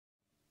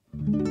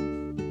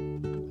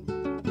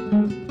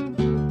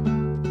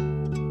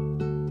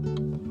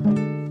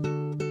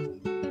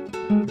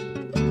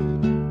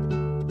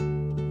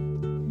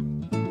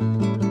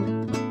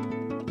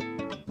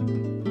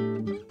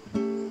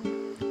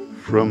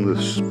From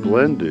this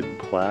splendid,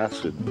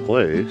 placid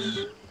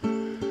place,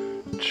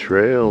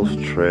 trails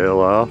trail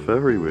off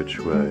every which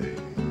way.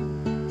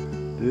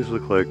 These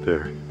look like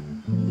they're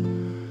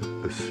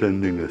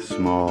ascending a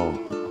small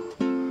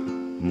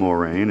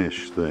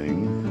moraine-ish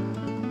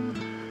thing.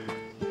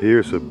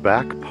 Here's a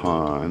back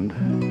pond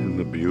in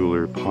the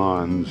Buehler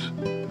Ponds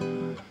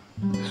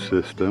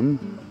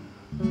system.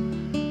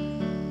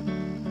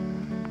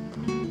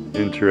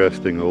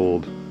 Interesting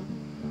old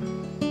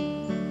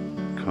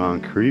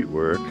concrete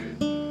work,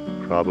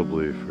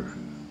 probably for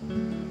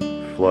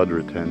flood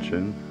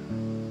retention,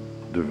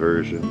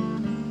 diversion.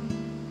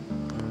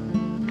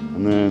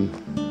 And then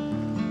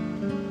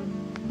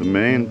the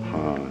main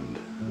pond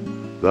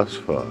thus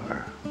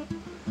far,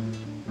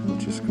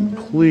 which is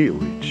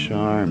completely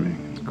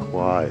charming and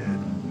quiet.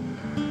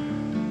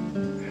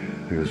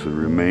 There's the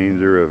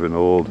remainder of an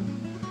old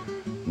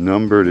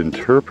numbered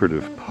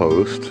interpretive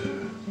post.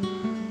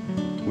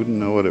 Wouldn't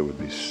know what it would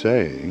be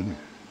saying.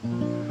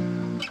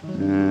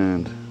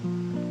 And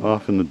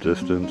off in the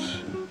distance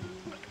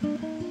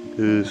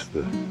is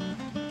the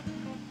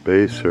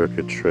Bay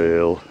Circuit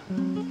Trail,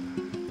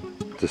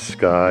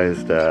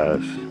 disguised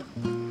as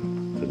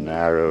the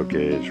narrow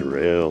gauge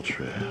rail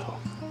trail.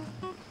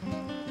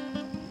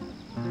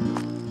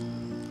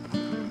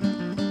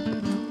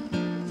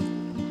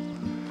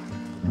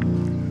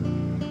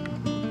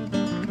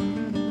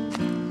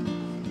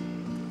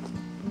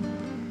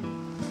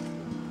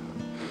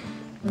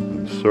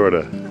 I'm sort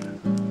of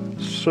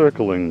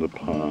circling the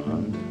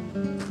pond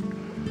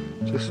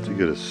just to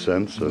get a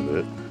sense of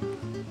it.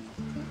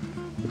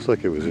 Looks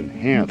like it was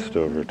enhanced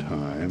over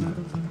time.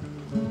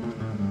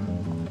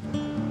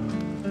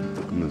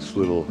 In this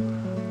little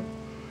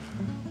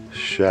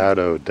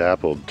shadow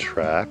dappled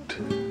tract.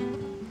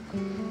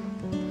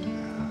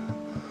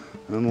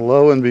 And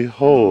lo and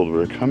behold,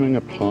 we're coming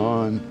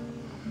upon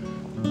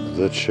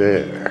the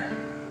chair.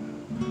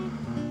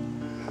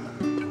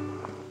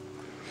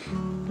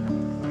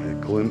 I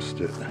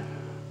glimpsed it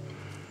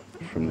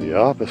from the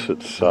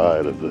opposite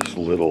side of this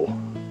little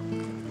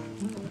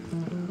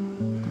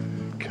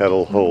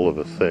kettle hole of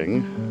a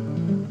thing.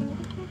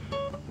 I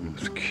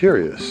was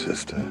curious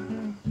as to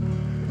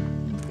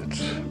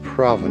its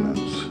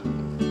provenance.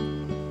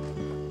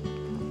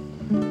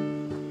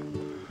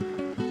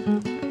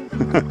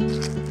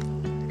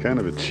 Kind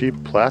of a cheap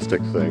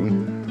plastic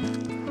thing.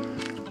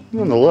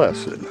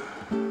 Nonetheless, it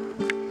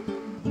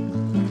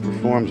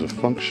performs a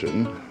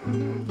function.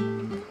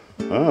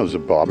 Oh, there's a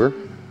bobber.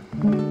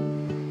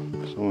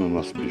 Someone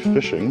must be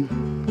fishing.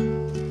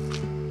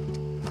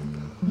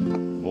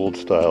 Old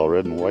style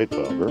red and white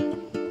bobber.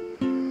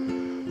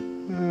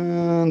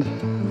 And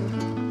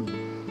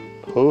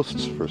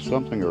posts for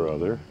something or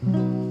other.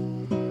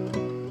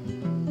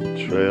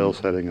 Trails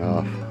heading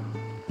off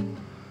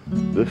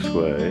this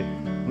way.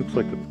 Looks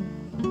like the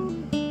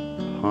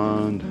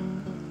pond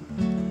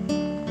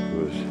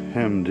was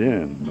hemmed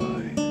in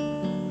by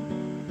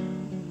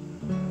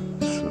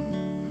some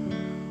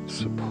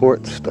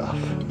support stuff.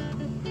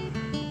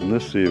 And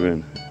this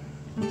even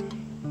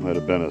might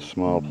have been a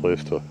small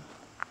place to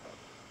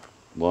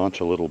launch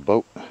a little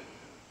boat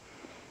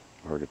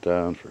or get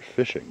down for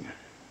fishing.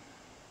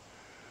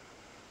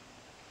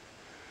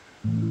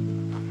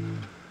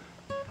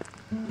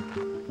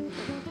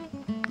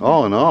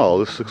 All in all,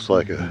 this looks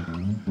like a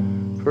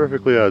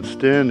perfectly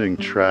outstanding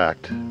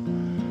tract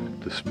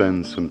to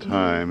spend some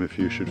time if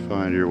you should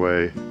find your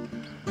way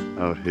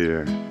out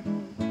here.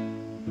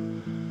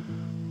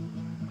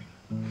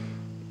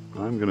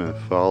 I'm gonna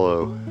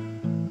follow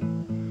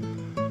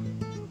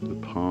the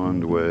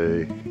pond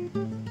way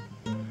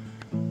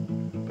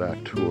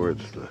back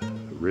towards the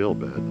rail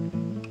bed.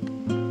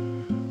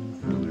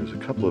 And there's a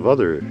couple of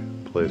other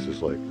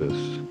places like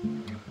this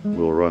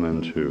we'll run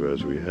into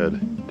as we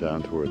head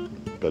down toward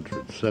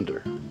Bedford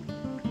Center.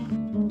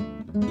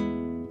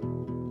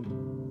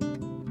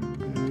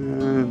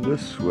 And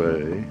this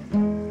way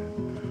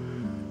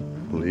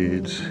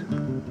leads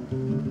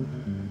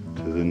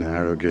to the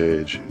narrow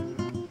gauge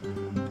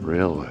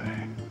railway.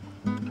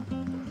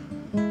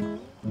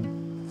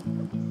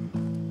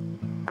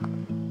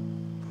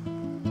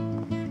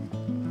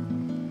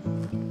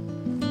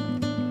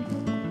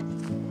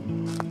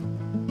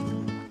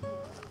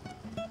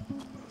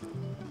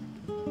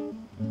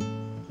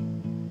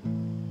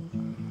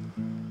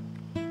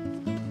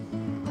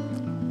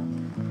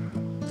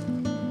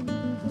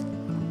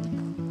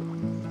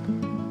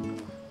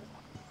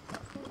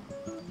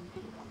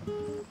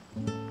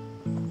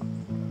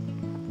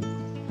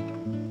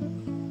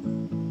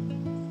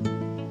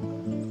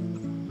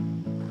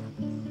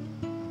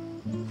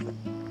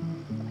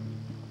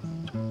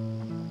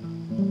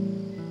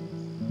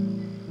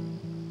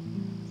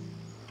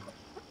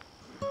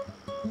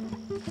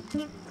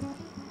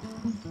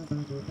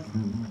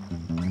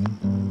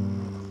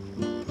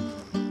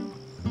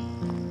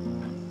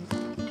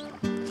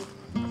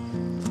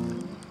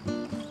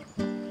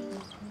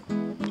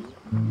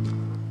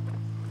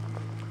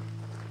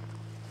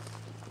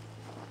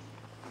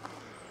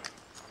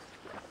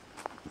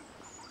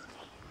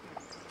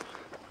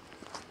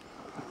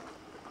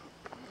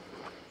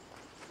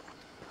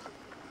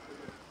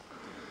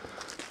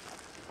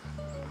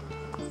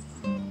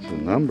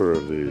 number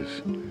of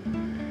these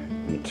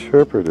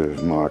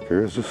interpretive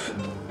markers. This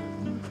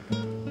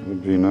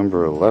would be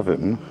number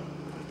 11.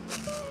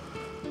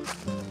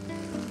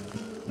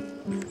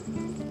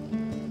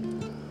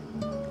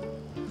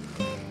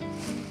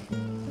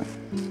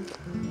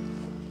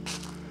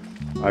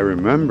 I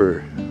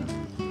remember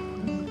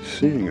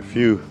seeing a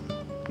few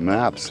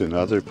maps in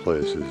other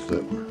places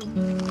that were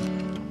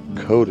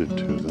coded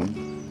to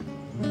them.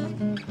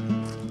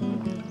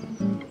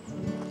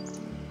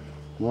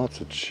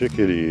 Lots of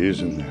chickadees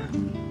and their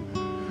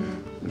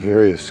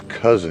various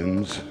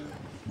cousins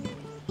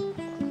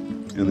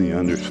in the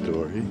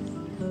understory.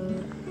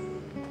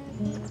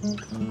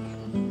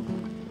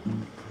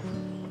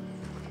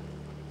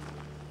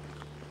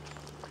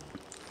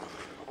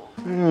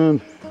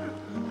 And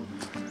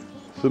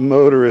the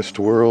motorist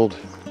world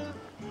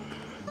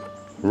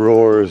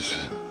roars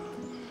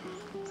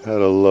at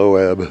a low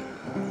ebb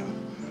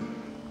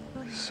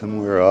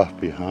somewhere off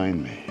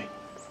behind me.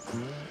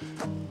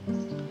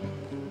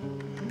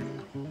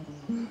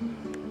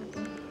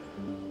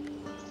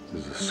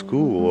 There's a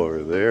school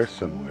over there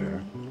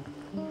somewhere.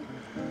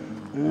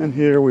 And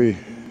here we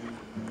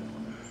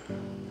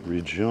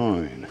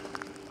rejoin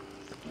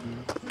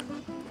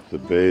the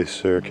Bay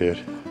Circuit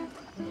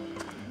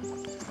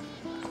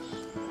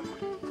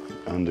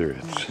under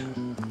its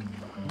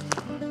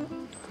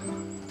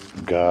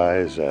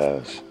guise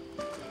as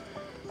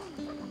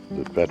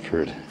the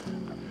Bedford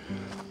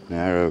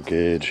narrow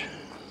gauge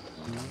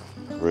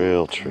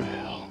rail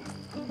trail.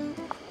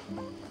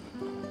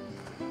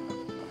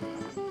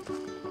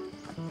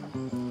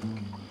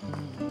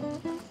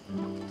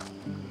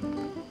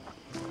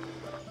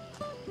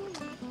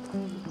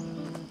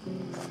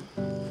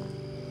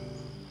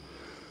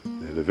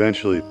 It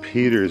eventually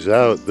peters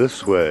out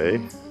this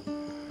way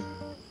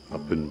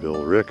up in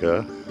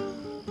Billerica.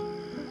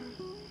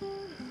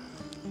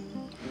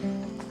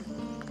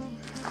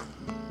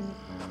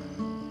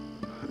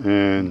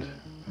 And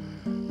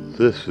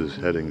this is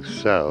heading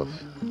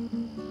south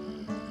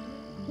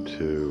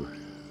to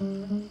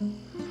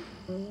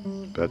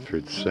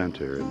Bedford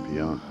Center and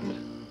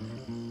beyond.